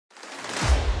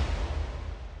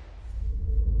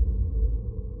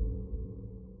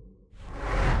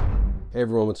Hey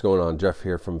everyone, what's going on? Jeff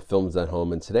here from Films at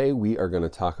Home, and today we are going to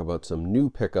talk about some new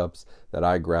pickups that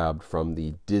I grabbed from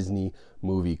the Disney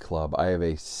Movie Club. I have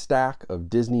a stack of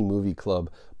Disney Movie Club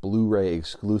Blu-ray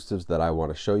exclusives that I want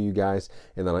to show you guys,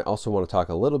 and then I also want to talk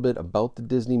a little bit about the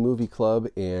Disney Movie Club.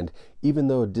 And even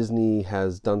though Disney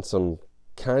has done some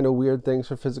kind of weird things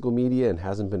for physical media and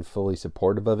hasn't been fully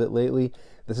supportive of it lately,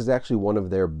 this is actually one of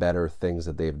their better things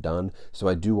that they've done. So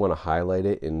I do want to highlight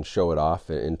it and show it off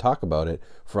and talk about it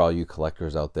for all you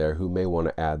collectors out there who may want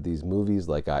to add these movies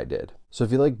like I did. So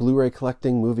if you like Blu-ray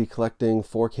collecting, movie collecting,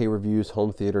 4K reviews,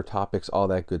 home theater topics, all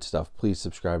that good stuff, please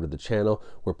subscribe to the channel.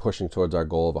 We're pushing towards our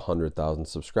goal of 100,000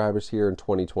 subscribers here in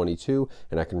 2022,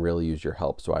 and I can really use your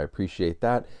help, so I appreciate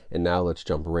that. And now let's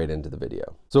jump right into the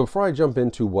video. So before I jump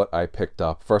into what I picked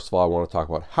up, first of all, I want to talk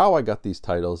about how I got these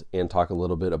titles and talk a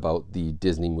little bit about the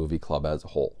Disney Movie Club as a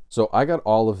whole. So I got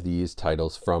all of these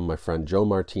titles from my friend Joe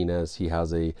Martinez. He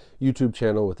has a YouTube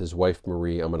channel with his wife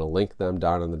Marie. I'm going to link them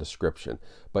down in the description.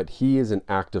 But he is an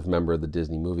active member of the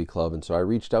Disney Movie Club, and so I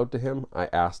reached out to him. I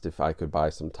asked if I could buy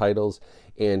some titles,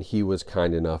 and he was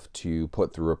kind enough to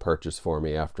put through a purchase for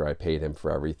me after I paid him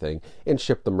for everything and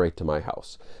ship them right to my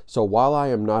house. So while I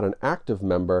am not an active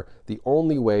member, the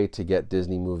only way to get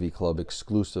Disney Movie Club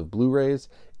exclusive Blu-rays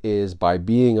is by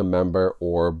being a member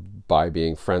or by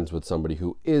being friends with somebody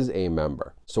who is a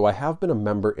member. So I have been a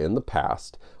member in the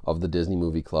past of the Disney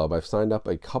Movie Club. I've signed up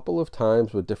a couple of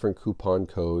times with different coupon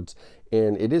codes,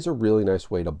 and it is a really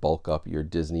nice way to bulk up your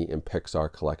Disney and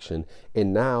Pixar collection,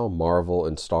 and now Marvel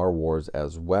and Star Wars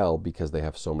as well, because they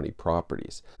have so many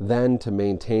properties. Then to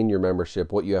maintain your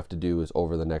membership, what you have to do is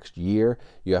over the next year,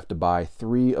 you have to buy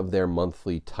 3 of their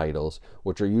monthly titles,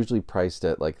 which are usually priced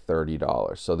at like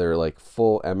 $30. So they're like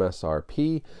full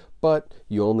MSRP, but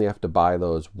you only have to buy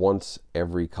those once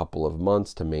every couple of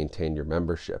months to maintain your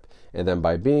membership. And then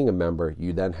by being a member,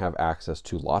 you then have access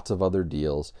to lots of other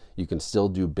deals. You can still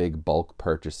do big bulk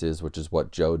purchases, which is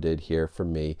what Joe did here for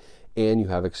me. And you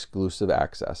have exclusive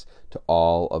access to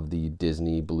all of the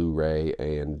Disney Blu-ray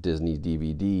and Disney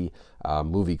DVD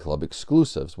Movie Club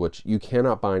exclusives, which you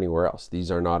cannot buy anywhere else. These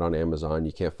are not on Amazon.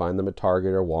 You can't find them at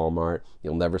Target or Walmart.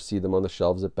 You'll never see them on the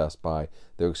shelves at Best Buy.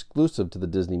 They're exclusive to the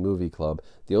Disney Movie Club.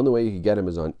 The only way you can get them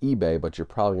is on eBay, but you're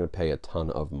probably going to pay a ton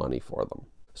of money for them.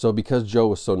 So because Joe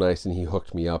was so nice and he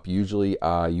hooked me up, usually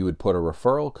you would put a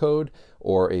referral code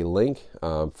or a link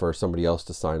for somebody else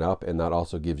to sign up, and that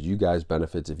also gives you guys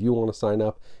benefits if you want to sign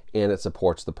up, and it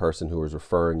supports the person who is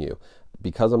referring you.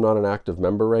 Because I'm not an active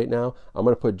member right now, I'm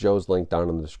going to put Joe's link down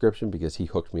in the description because he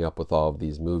hooked me up with all of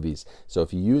these movies. So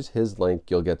if you use his link,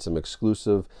 you'll get some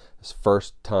exclusive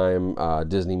first-time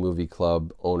Disney Movie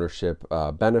Club ownership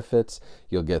benefits.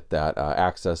 You'll get that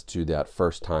access to that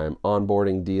first-time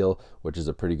onboarding deal, which is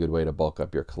a pretty good way to bulk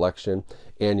up your collection.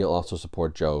 And you'll also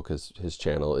support Joe because his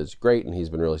channel is great and he's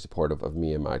been really supportive of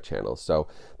me and my channel. So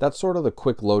that's sort of the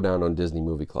quick lowdown on Disney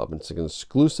Movie Club. It's an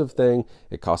exclusive thing.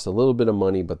 It costs a little bit of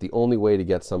money, but the only way to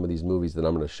get some of these movies that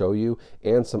I'm going to show you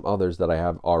and some others that I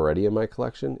have already in my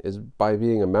collection is by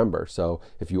being a member. So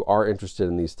if you are interested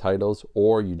in these titles,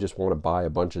 or you just want to buy a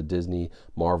bunch of Disney,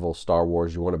 Marvel, Star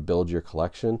Wars, you want to build your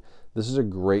collection, this is a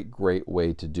great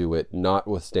way to do it,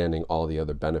 notwithstanding all the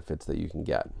other benefits that you can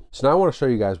get. So now I want to show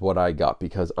you guys what I got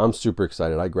because I'm super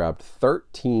excited. I grabbed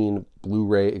 13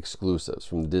 Blu-ray exclusives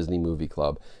from the Disney Movie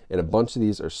Club, and a bunch of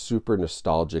these are super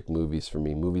nostalgic movies for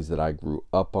me, movies that I grew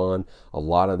up on. A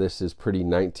lot of this is pretty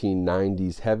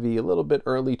 1990s heavy, a little bit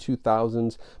early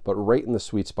 2000s, but right in the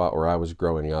sweet spot where I was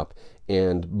growing up,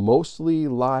 and mostly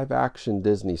live action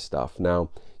Disney stuff. Now,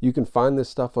 you can find this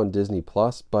stuff on Disney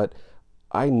Plus, but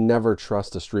I never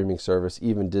trust a streaming service,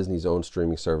 even Disney's own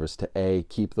streaming service, to A,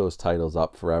 keep those titles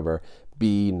up forever,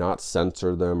 B, not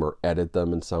censor them or edit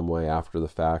them in some way after the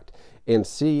fact, and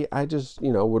C, I just,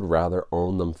 would rather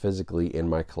own them physically in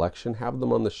my collection, have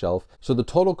them on the shelf. So the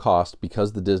total cost,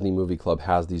 because the Disney Movie Club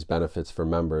has these benefits for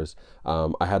members, I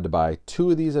had to buy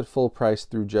 2 of these at full price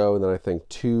through Joe, and then I think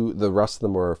the rest of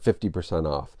them were 50%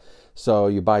 off. So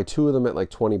you buy 2 of them at like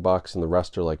 20 bucks and the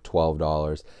rest are like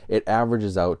 $12. It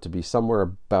averages out to be somewhere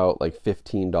about like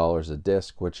 $15 a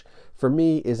disc, which for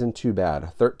me isn't too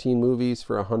bad. 13 movies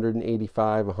for $185,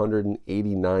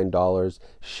 $189,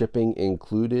 shipping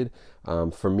included.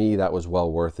 For me, that was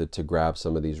well worth it to grab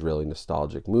some of these really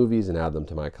nostalgic movies and add them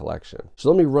to my collection. So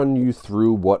let me run you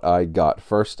through what I got.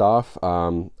 First off,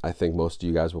 I think most of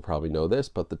you guys will probably know this,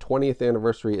 but the 20th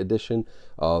anniversary edition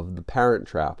of The Parent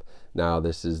Trap. Now,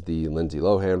 this is the Lindsay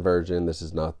Lohan version. This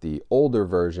is not the older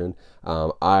version.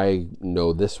 I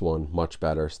know this one much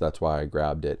better, so that's why I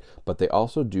grabbed it. But they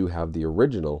also do have the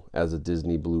original as a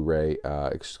Disney Blu-ray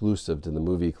exclusive to the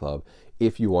Movie Club.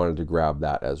 if you wanted to grab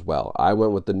that as well. I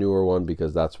went with the newer one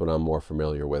because that's what I'm more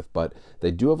familiar with, but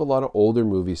they do have a lot of older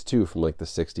movies too from like the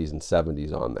 60s and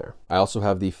 70s on there. I also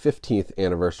have the 15th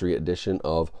anniversary edition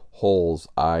of Holes.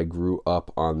 I grew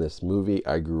up on this movie.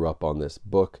 I grew up on this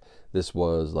book. This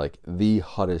was like the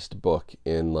hottest book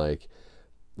in like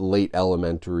late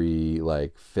elementary,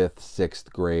 like 5th,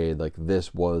 6th grade. Like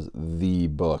this was the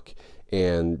book.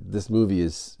 And this movie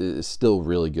is still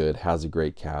really good, has a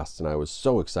great cast, and I was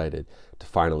so excited to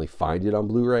finally find it on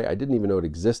Blu-ray. I didn't even know it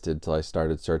existed till I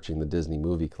started searching the Disney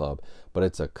Movie Club, but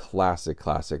it's a classic,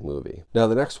 classic movie. Now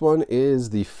the next one is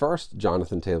the first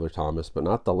Jonathan Taylor Thomas, but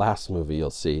not the last movie you'll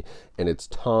see, and it's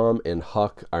Tom and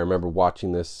Huck. I remember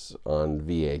watching this on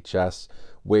VHS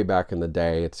way back in the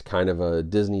day. It's kind of a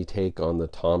Disney take on the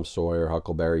Tom Sawyer,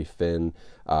 Huckleberry Finn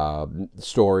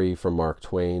story from Mark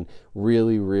Twain.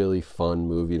 Really, really fun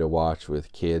movie to watch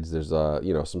with kids. There's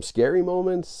some scary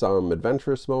moments, some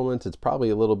adventurous moments. It's probably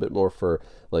a little bit more for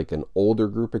like an older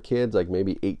group of kids, like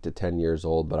maybe 8 to 10 years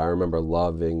old, but I remember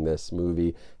loving this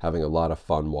movie, having a lot of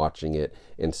fun watching it,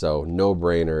 and so no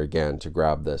brainer again to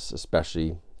grab this,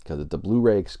 especially because it's a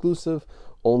Blu-ray exclusive,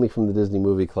 only from the Disney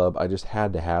Movie Club. I just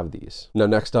had to have these. Now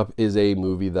next up is a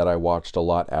movie that I watched a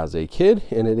lot as a kid,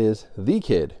 and it is The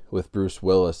Kid with Bruce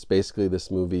Willis. Basically this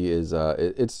movie is,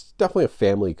 it's definitely a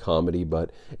family comedy,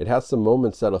 but it has some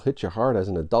moments that'll hit you hard as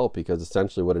an adult, because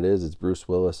essentially what it is Bruce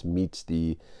Willis meets his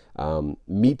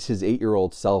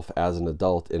 8-year-old self as an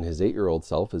adult, and his 8-year-old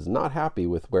self is not happy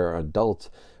with where adult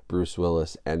Bruce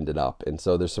Willis ended up. And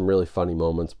so there's some really funny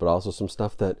moments, but also some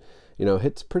stuff that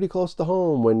hits pretty close to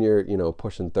home when you're,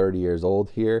 pushing 30 years old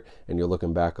here and you're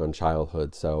looking back on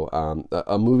childhood. So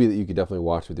a movie that you could definitely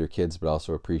watch with your kids, but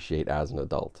also appreciate as an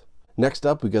adult. Next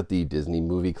up, we got the Disney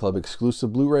Movie Club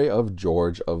exclusive Blu-ray of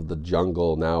George of the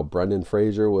Jungle. Now, Brendan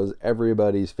Fraser was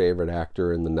everybody's favorite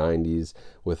actor in the 90s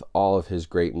with all of his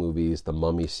great movies, the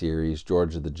Mummy series,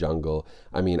 George of the Jungle.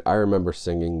 I mean, I remember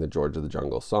singing the George of the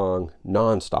Jungle song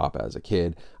nonstop as a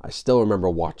kid. I still remember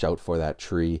Watch Out for That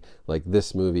Tree. Like,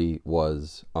 this movie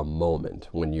was a moment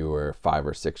when you were 5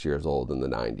 or 6 years old in the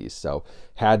 90s. So,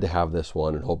 had to have this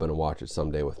one and hoping to watch it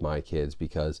someday with my kids,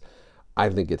 because I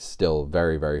think it's still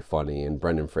very, very funny, and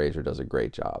Brendan Fraser does a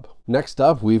great job. Next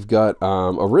up, we've got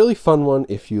a really fun one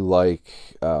if you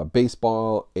like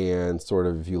baseball, and sort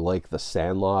of if you like The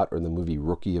Sandlot or the movie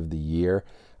Rookie of the Year.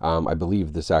 I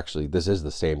believe this is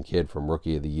the same kid from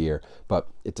Rookie of the Year, but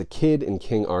it's a kid in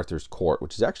King Arthur's court,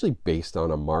 which is actually based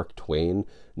on a Mark Twain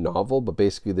novel. But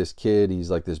basically this kid, he's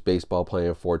like this baseball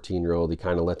playing 14-year-old. He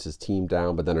kind of lets his team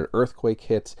down, but then an earthquake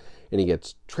hits and he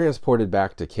gets transported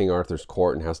back to King Arthur's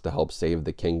court and has to help save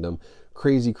the kingdom.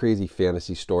 Crazy, crazy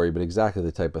fantasy story, but exactly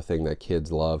the type of thing that kids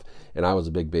love. And I was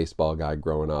a big baseball guy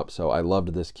growing up, so I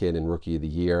loved this kid in Rookie of the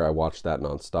Year. I watched that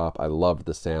nonstop. I loved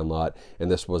The Sandlot,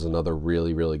 and this was another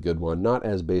really, really good one. Not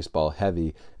as baseball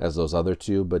heavy as those other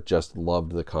two, but just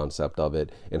loved the concept of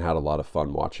it and had a lot of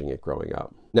fun watching it growing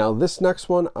up. Now, this next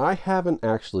one I haven't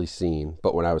actually seen,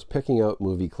 but when I was picking out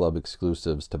movie club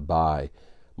exclusives to buy,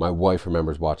 my wife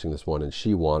remembers watching this one and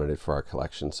she wanted it for our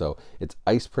collection. So it's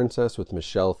Ice Princess with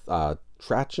Michelle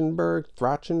Trachtenberg,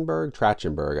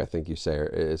 I think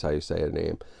is how you say her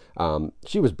name.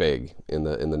 She was big in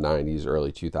the 90s,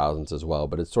 early 2000s as well,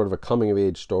 but it's sort of a coming of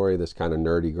age story. This kind of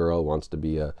nerdy girl wants to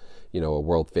be a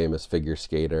world famous figure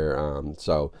skater.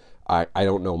 So I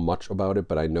don't know much about it,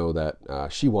 but I know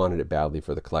that she wanted it badly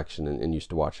for the collection and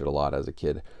used to watch it a lot as a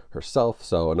kid herself.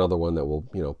 So another one that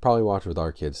we'll probably watch with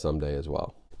our kids someday as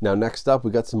well. Now next up,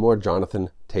 we got some more Jonathan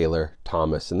Taylor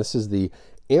Thomas, and this is the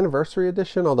anniversary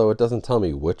edition, although it doesn't tell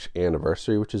me which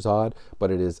anniversary, which is odd, but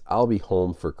it is I'll Be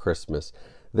Home for Christmas.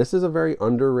 This is a very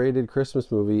underrated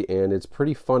Christmas movie, and it's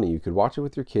pretty funny. You could watch it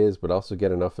with your kids, but also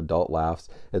get enough adult laughs.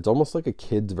 It's almost like a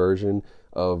kid's version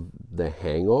of The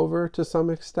Hangover to some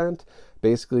extent.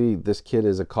 Basically, this kid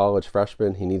is a college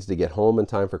freshman. He needs to get home in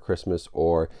time for Christmas,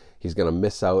 or he's going to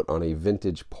miss out on a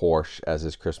vintage Porsche as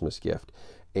his Christmas gift.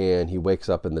 And he wakes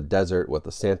up in the desert with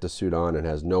a Santa suit on and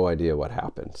has no idea what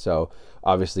happened. So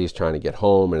obviously he's trying to get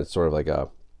home, and it's sort of like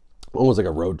almost like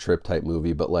a road trip type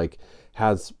movie, but like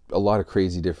has a lot of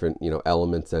crazy different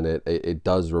elements in it. It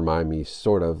does remind me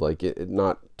sort of like it,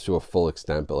 not to a full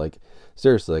extent, but like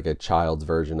seriously like a child's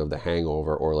version of The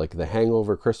Hangover, or like The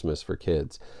Hangover Christmas for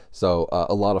kids. So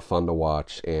a lot of fun to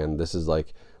watch, and this is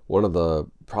like one of the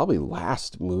probably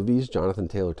last movies Jonathan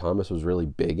Taylor Thomas was really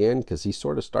big in, because he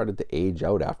sort of started to age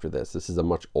out after this. This is a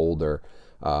much older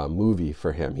movie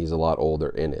for him. He's a lot older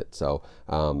in it. So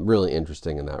really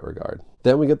interesting in that regard.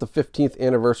 Then we get the 15th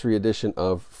anniversary edition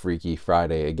of Freaky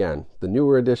Friday. Again, the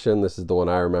newer edition. This is the one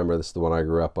I remember. This is the one I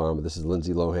grew up on. But this is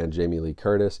Lindsay Lohan, Jamie Lee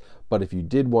Curtis. But if you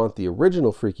did want the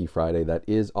original Freaky Friday, that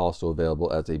is also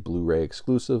available as a Blu-ray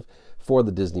exclusive for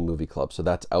the Disney Movie Club. So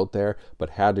that's out there,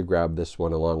 but had to grab this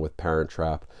one along with Parent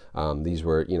Trap. These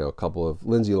were, you know, a couple of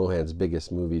Lindsay Lohan's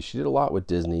biggest movies. She did a lot with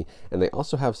Disney, and they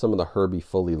also have some of the Herbie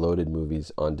Fully Loaded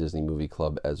movies on Disney Movie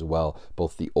Club as well,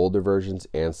 both the older versions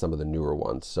and some of the newer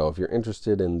ones. So if you're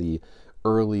interested in the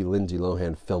early Lindsay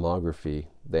Lohan filmography,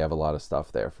 they have a lot of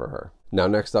stuff there for her. Now,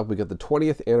 next up, we got the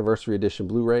 20th anniversary edition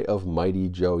Blu-ray of Mighty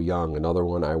Joe Young, another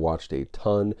one I watched a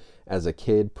ton as a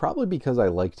kid, probably because I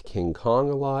liked King Kong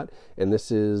a lot, and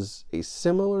this is a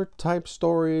similar type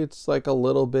story. It's like a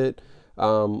little bit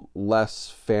less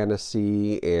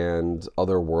fantasy and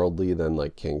otherworldly than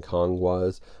like King Kong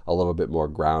was, a little bit more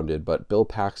grounded. But Bill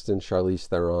Paxton, Charlize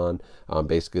Theron,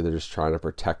 basically they're just trying to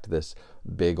protect this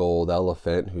big old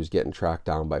elephant who's getting tracked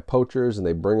down by poachers, and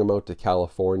they bring him out to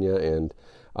California, and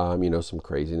you know, some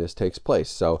craziness takes place.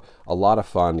 So a lot of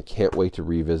fun. Can't wait to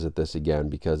revisit this again,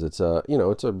 because it's a, you know,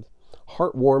 it's a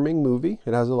heartwarming movie.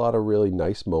 It has a lot of really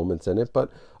nice moments in it,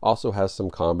 but also has some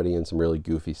comedy and some really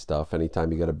goofy stuff.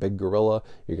 Anytime you get a big gorilla,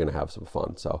 you're going to have some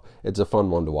fun. So it's a fun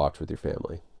one to watch with your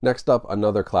family. Next up,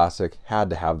 another classic. Had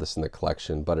to have this in the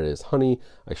collection, but it is Honey,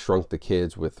 I Shrunk the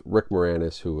Kids, with Rick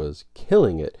Moranis, who was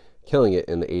killing it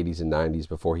in the 80s and 90s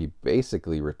before he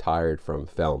basically retired from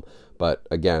film. But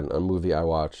again, a movie I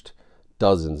watched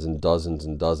dozens and dozens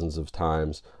and dozens of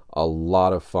times. A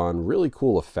lot of fun, really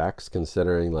cool effects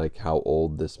considering like how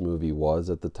old this movie was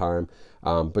at the time.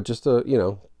 But just a, you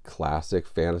know, classic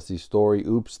fantasy story.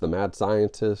 Oops, the mad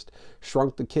scientist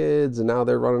shrunk the kids, and now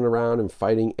they're running around and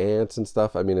fighting ants and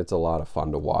stuff. I mean, it's a lot of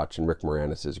fun to watch, and Rick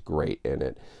Moranis is great in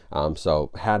it.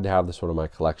 So had to have this one in my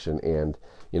collection. And,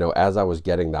 you know, as I was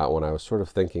getting that one, I was sort of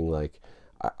thinking like,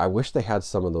 I wish they had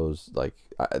some of those, like,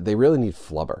 they really need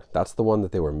Flubber. That's the one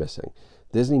that they were missing.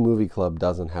 Disney Movie Club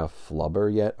doesn't have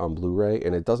Flubber yet on Blu-ray,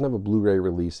 and it doesn't have a Blu-ray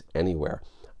release anywhere.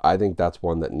 I think that's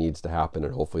one that needs to happen,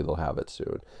 and hopefully they'll have it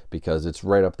soon, because it's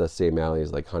right up the same alley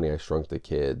as like Honey, I Shrunk the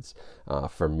Kids.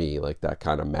 For me, like that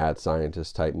kind of mad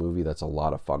scientist type movie, that's a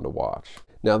lot of fun to watch.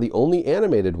 Now, the only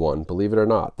animated one, believe it or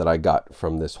not, that I got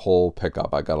from this whole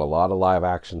pickup, I got a lot of live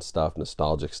action stuff,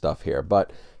 nostalgic stuff here,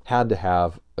 but had to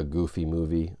have a Goofy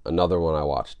movie. Another one I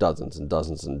watched dozens and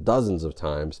dozens and dozens of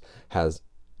times, has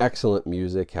excellent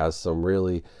music, has some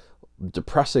really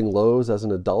depressing lows as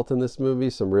an adult in this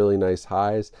movie, some really nice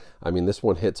highs. I mean, this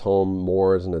one hits home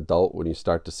more as an adult when you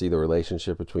start to see the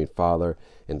relationship between father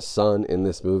and son in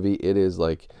this movie. It is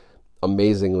like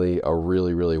amazingly a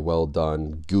really, really well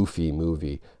done, goofy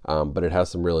movie, but it has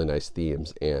some really nice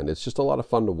themes, and it's just a lot of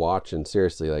fun to watch. And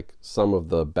seriously, like, some of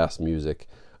the best music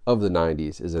of the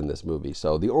 90s is in this movie.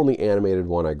 So the only animated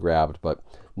one I grabbed, but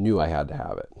knew I had to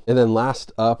have it. And then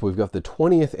last up, we've got the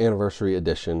 20th anniversary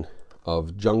edition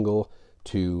of Jungle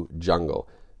to Jungle.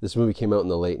 This movie came out in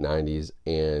the late 90s,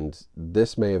 and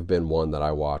this may have been one that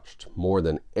I watched more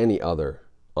than any other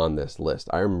on this list.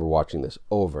 I remember watching this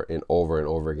over and over and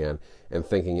over again and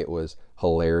thinking it was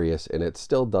hilarious, and it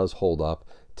still does hold up.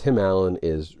 Tim Allen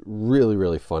is really,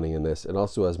 really funny in this. It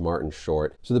also has Martin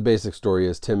Short. So the basic story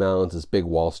is Tim Allen's this big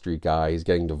Wall Street guy. He's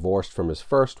getting divorced from his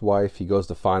first wife. He goes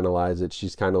to finalize it.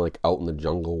 She's kind of like out in the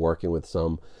jungle working with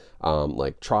some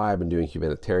like tribe and doing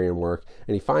humanitarian work.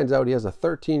 And he finds out he has a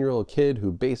 13-year-old kid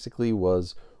who basically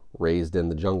was raised in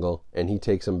the jungle, and he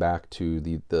takes him back to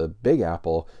the Big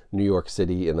Apple, New York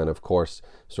City. And then, of course,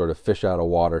 sort of fish out of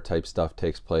water type stuff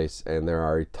takes place, and there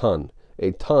are a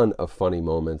ton of funny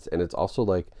moments. And it's also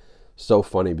like so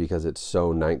funny because it's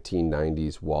so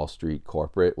 1990s Wall Street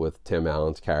corporate with Tim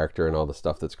Allen's character and all the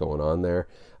stuff that's going on there.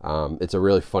 It's a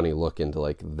really funny look into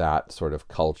like that sort of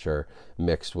culture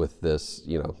mixed with this,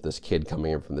 you know, this kid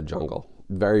coming in from the jungle.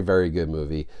 Very, very good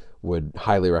movie. Would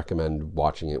highly recommend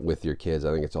watching it with your kids.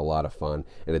 I think it's a lot of fun,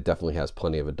 and it definitely has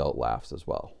plenty of adult laughs as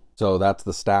well. So that's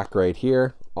the stack right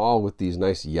here, all with these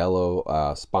nice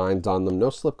yellow spines on them. No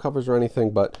slip covers or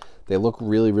anything, but they look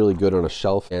really, really good on a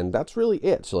shelf, and that's really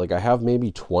it. So like I have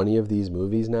maybe 20 of these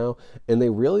movies now, and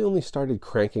they really only started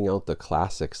cranking out the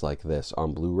classics like this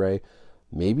on Blu-ray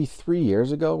maybe 3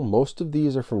 years ago. Most of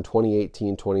these are from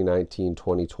 2018, 2019,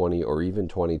 2020, or even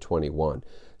 2021.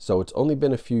 So it's only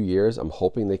been a few years. I'm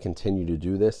hoping they continue to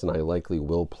do this, and I likely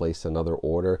will place another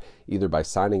order either by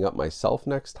signing up myself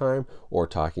next time or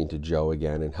talking to Joe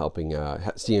again and helping,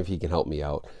 see if he can help me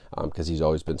out, because he's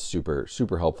always been super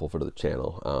helpful for the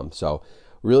channel. So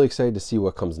really excited to see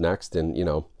what comes next. And you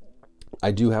know, I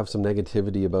do have some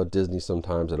negativity about Disney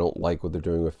sometimes. I don't like what they're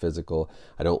doing with physical.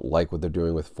 I don't like what they're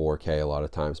doing with 4K a lot of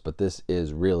times, but this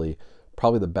is really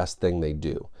probably the best thing they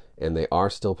do. And they are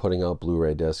still putting out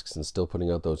Blu-ray discs and still putting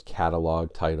out those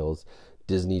catalog titles,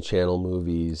 Disney Channel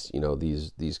movies, you know,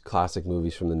 these classic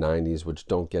movies from the 90s, which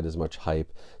don't get as much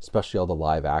hype, especially all the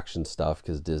live action stuff,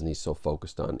 because Disney's so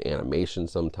focused on animation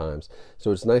sometimes.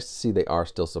 So it's nice to see they are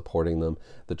still supporting them.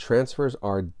 The transfers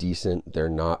are decent. They're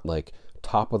not like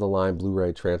top of the line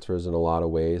Blu-ray transfers in a lot of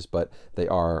ways, but they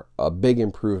are a big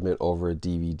improvement over a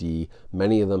DVD.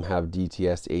 Many of them have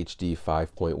DTS HD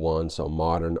 5.1, so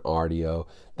modern audio.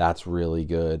 That's really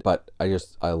good. But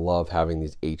I love having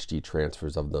these HD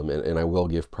transfers of them, and I will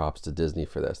give props to Disney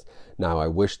for this. Now, I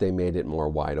wish they made it more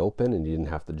wide open and you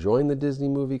didn't have to join the Disney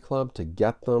Movie Club to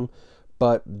get them,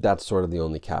 but that's sort of the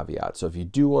only caveat. So if you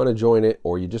do want to join it,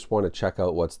 or you just want to check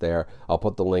out what's there, I'll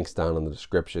put the links down in the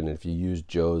description. And if you use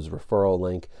Joe's referral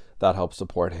link, that helps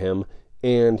support him,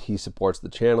 and he supports the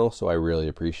channel, so I really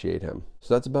appreciate him.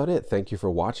 So that's about it. Thank you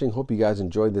for watching. Hope you guys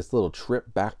enjoyed this little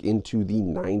trip back into the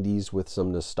 90s with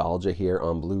some nostalgia here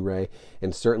on Blu-ray.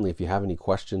 And certainly if you have any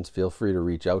questions, feel free to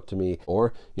reach out to me,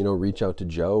 or, you know, reach out to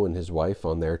Joe and his wife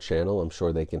on their channel. I'm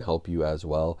sure they can help you as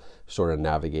well, sort of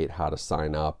navigate how to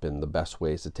sign up and the best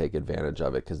ways to take advantage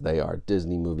of it, because they are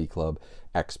Disney Movie Club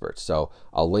experts. So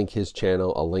I'll link his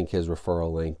channel, I'll link his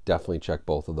referral link. Definitely check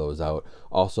both of those out.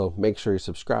 Also, make sure you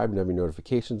subscribe and have your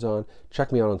notifications on.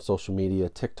 Check me out on social media.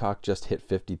 TikTok just hit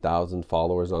 50,000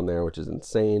 followers on there, which is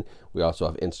insane. We also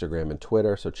have Instagram and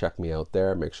Twitter, so check me out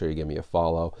there. Make sure you give me a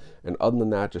follow. And other than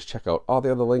that, just check out all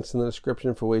the other links in the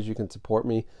description for ways you can support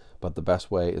me. But the best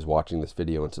way is watching this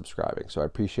video and subscribing. So I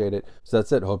appreciate it. So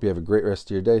that's it. Hope you have a great rest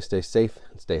of your day. Stay safe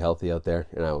and stay healthy out there,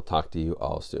 and I will talk to you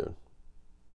all soon.